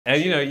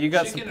And you know, you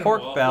got some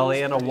pork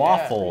belly and a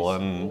waffle,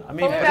 and I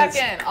mean, Put me back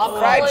in. I'll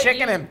fried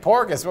chicken and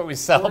pork is what we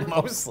sell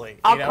mostly.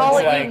 I'll call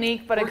it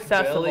unique but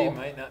accessible.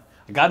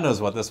 God knows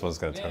what this one's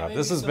going to turn out.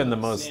 This has been the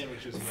most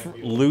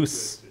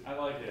loose,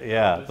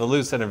 the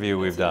loose interview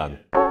we've done.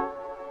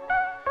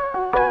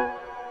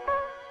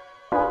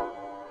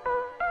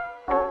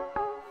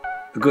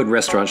 A good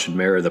restaurant should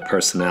mirror the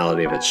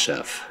personality of its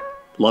chef.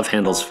 Love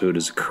Handles Food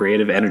is a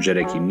creative,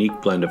 energetic,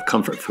 unique blend of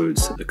comfort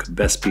foods that could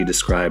best be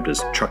described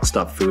as truck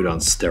stop food on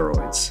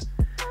steroids.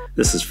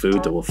 This is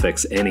food that will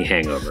fix any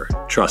hangover,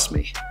 trust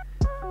me.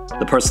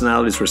 The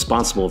personalities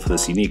responsible for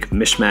this unique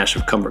mishmash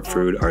of comfort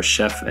food are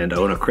chef and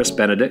owner Chris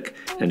Benadyk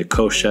and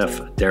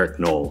co-chef Derek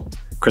Noll.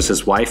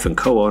 Chris's wife and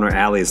co-owner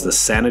Allie is the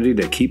sanity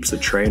that keeps the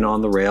train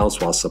on the rails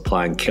while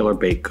supplying killer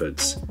baked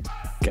goods.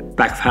 Get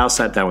back of house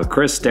sat down with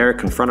Chris,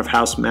 Derek, and front of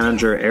house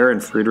manager Erin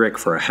Friedrich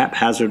for a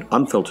haphazard,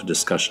 unfiltered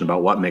discussion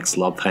about what makes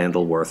Love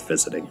Handle worth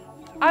visiting.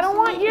 I don't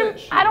want your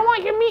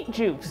meat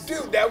juice.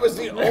 Dude, that was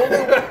the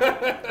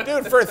only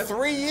dude for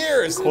 3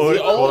 years. For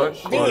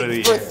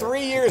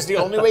 3 years, the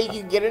only way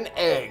you could get an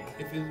egg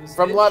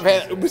from Love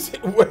Handle was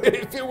if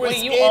it was.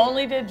 Wait, you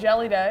only did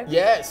jellied eggs?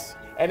 Yes.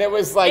 And it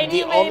was like and the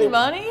you only made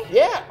money?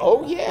 Yeah,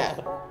 oh yeah.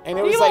 And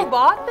it was you like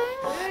bought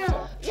things?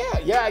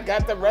 Yeah, I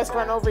got the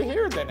restaurant over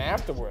here then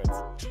afterwards.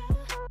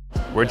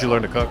 Where'd you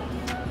learn to cook?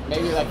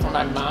 Maybe like from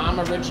my mom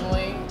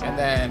originally, and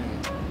then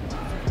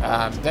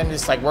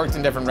just like worked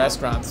in different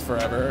restaurants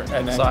forever.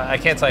 And then, so I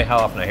can't tell you how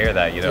often I hear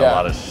that. You know, a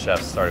lot of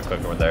chefs started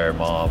cooking with their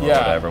mom or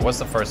whatever. What's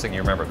the first thing you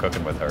remember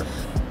cooking with her?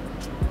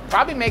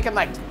 Probably making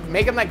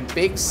like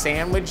big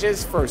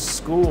sandwiches for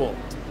school.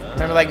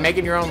 Remember like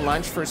making your own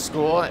lunch for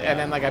school, and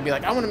then like I'd be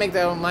like, I want to make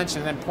that own lunch,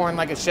 and then pouring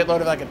like a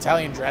shitload of like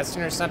Italian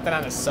dressing or something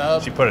on a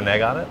sub. She put an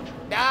egg on it?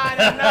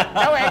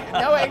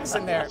 No eggs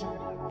in there.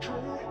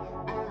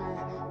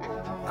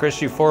 Chris,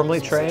 you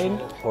formally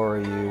trained, or are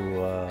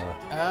you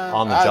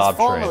on the job trained? I was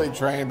formally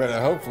trained, but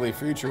hopefully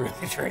futurely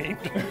trained.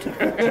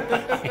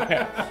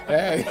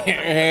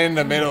 In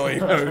the middle, you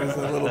know, it was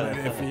a little bit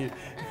iffy.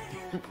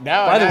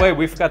 No, by the way,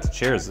 we forgot to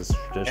cheers this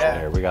tradition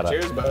here. We got to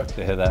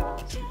hit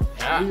that.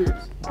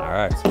 Yeah. All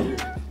right.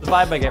 The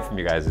vibe I get from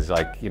you guys is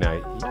like, you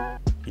know,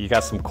 you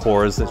got some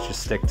cores that you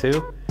stick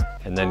to,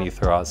 and then you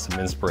throw out some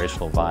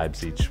inspirational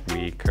vibes each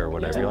week or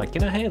whatever. You're like,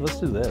 you know, hey, let's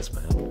do this,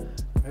 man.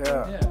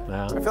 Yeah.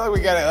 I feel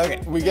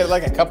like we get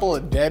like a couple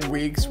of dead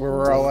weeks where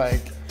we're all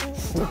like,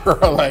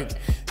 what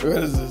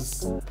is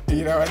this?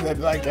 You know, and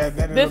then like, and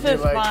then this is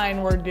like,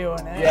 fine, we're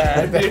doing it.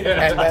 Yeah, and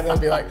then it'll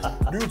be like,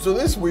 dude, so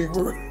this week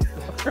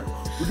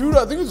dude,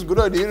 I think it's a good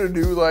idea to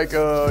do like,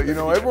 you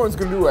know, everyone's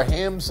gonna do a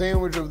ham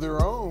sandwich of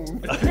their own. You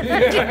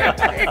know,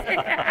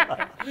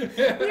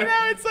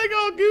 it's like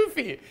all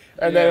goofy.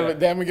 And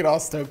then we get all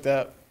stoked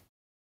up.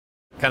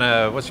 Kind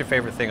of, what's your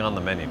favorite thing on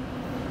the menu?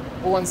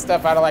 Pulling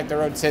stuff out of like the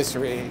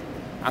rotisserie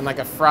on like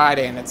a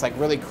Friday, and it's like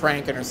really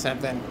cranking or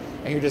something,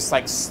 and you're just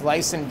like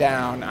slicing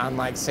down on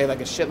like, say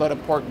like a shitload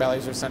of pork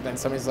bellies or something.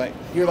 Somebody's like,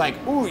 you're like,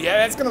 ooh, yeah,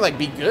 that's gonna like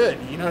be good.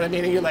 You know what I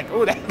mean? And you're like,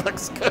 ooh, that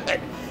looks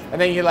good. And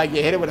then you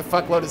hit it with a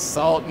fuckload of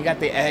salt, and you got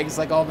the eggs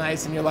like all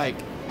nice, and you're like,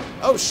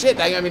 oh shit,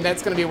 I mean,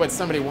 that's gonna be what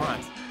somebody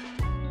wants.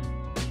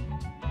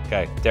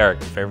 Okay,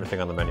 Derek, favorite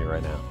thing on the menu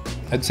right now?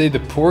 I'd say the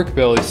pork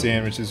belly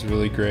sandwich is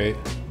really great.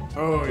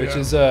 Oh, yeah. Which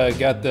is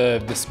got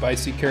the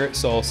spicy carrot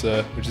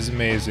salsa, which is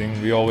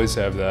amazing. We always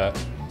have that.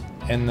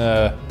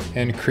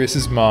 And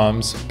Chris's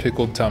mom's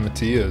pickled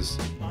tomatillas.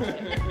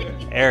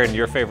 Erin,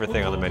 your favorite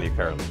thing on the menu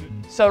currently?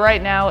 So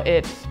right now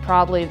it's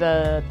probably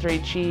the 3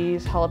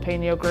 cheese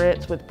jalapeno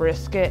grits with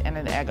brisket and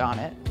an egg on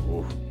it.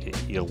 Ooh,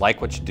 you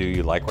like what you do,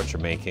 you like what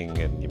you're making,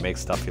 and you make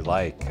stuff you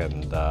like,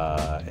 and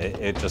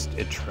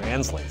it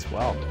translates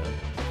well, man.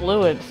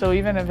 Fluid, so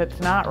even if it's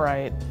not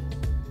right.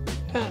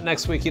 Yeah,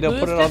 next week you don't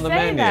put it on the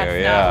menu.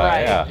 That's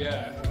not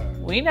right.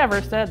 We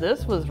never said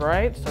this was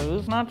right, so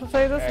who's not to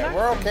say this next?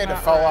 We're okay to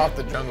fall off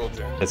the jungle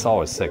gym. It's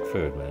always sick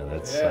food, man.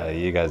 It's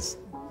you guys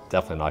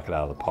definitely knock it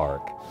out of the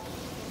park.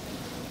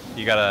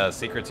 You got a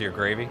secret to your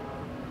gravy?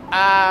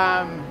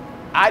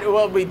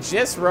 Well, we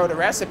just wrote a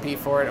recipe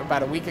for it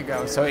about a week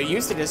ago. So it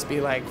used to just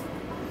be like,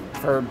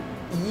 for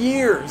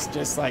years,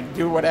 just like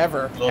do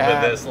whatever. A little bit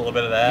of this, a little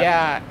bit of that.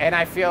 Yeah, and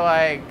I feel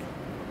like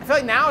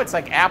now it's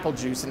like apple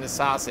juice in the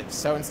sausage.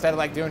 So instead of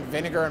like doing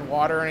vinegar and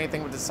water or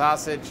anything with the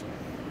sausage,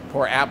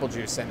 pour apple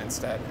juice in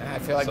instead. And I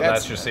feel like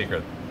that's your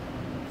secret.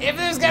 If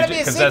there's gotta be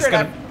a secret,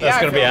 that's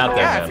gonna be out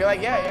there. Yeah, man. I feel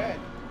like yeah.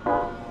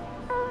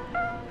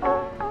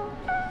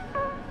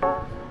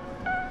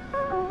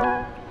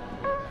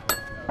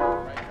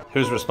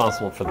 Who's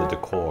responsible for the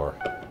decor?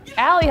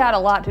 Allie had a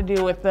lot to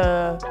do with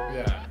the,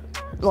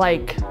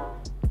 like,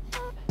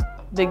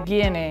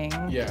 beginning.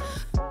 Yeah.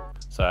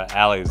 So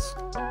Allie's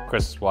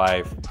Chris's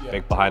wife,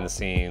 big behind the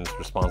scenes,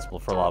 responsible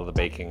for a lot of the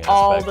baking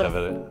aspect of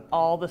it.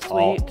 All the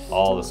sweets.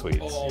 All the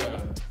sweets.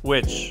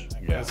 Which,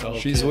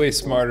 she's way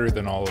smarter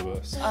than all of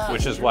us.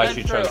 Which is why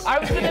she chose. I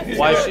was gonna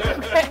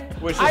say,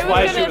 Which is I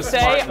why was she gonna was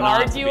say, smart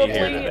not to be here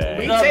arguably, today.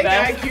 We the take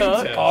best IQ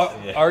cook.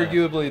 tests.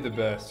 Arguably the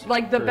best.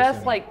 Like the person.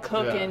 best like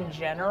cook Yeah. in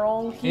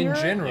general here. In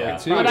general, Yeah.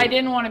 too. But I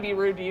didn't want to be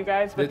rude to you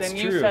guys, but That's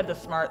then you true. said the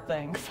smart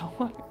thing,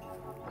 so.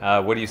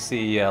 What do you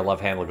see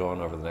Love Handle going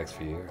over the next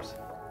few years?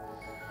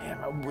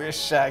 Damn, I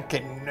wish I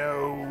could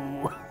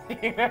know.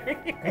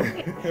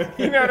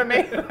 You know what I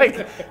mean?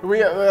 Like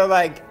we're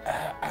like,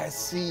 I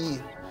see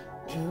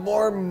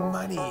more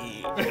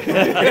money.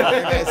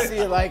 I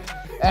see like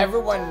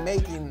everyone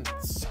making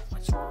so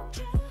much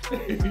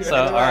money. So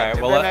all right,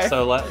 well, I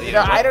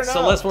don't know.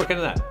 So let's work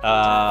into that.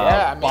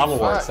 I mean, Bottle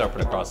fuck. Works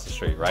open across the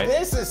street, right?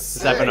 This is Has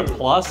sick. that been a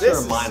plus This or a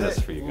is minus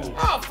sick. for you guys?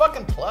 Oh,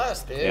 fucking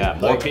plus, dude. Yeah,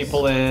 more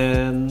people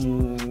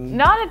in.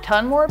 Not a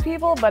ton more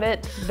people, but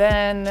it's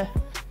been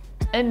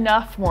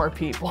enough more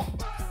people.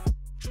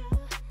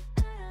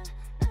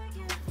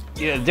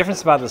 Yeah, the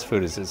difference about this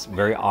food is it's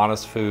very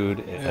honest food,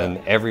 and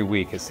every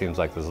week it seems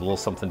like there's a little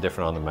something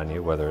different on the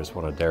menu, whether it's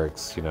one of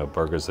Derek's,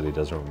 burgers that he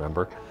doesn't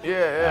remember.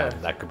 Yeah.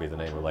 That could be the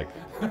name of like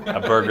a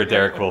burger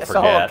Derek will all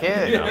forget.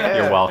 kid,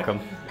 You're welcome.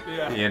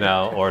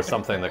 Or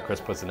something that Chris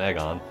puts an egg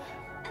on.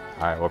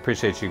 All right, well,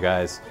 appreciate you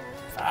guys.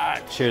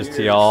 Cheers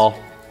to y'all. All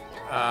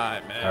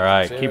right, man. All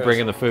right, Cheers. keep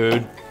bringing the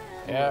food.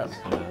 Yeah.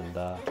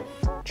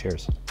 And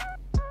cheers.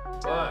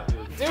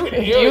 Dude,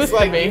 it used was to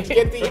like be. you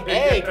get the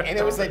egg, and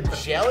it was a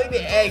jellied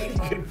egg, and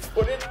you could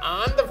put it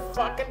on the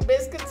fucking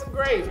biscuits and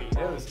gravy.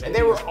 And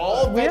they were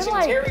all We're like-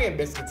 vegetarian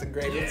biscuits and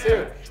gravy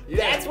too.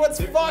 That's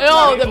what's fucked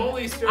No, up.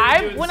 Which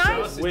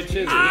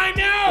is I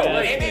know,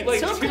 and it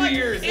took 2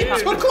 years It in.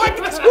 took like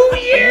 2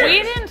 years.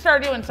 We didn't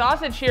start doing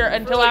sausage here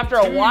until after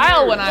a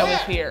while when I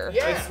was here.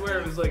 Yeah. swear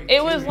it was like.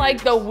 It was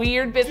like the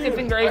weird biscuits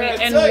and gravy, I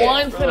and tell you,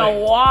 once in a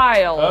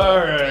while. All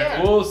right,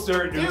 Yeah. we'll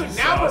start doing Dude,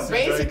 now we're sausage,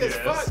 basic I as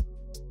guess. fuck.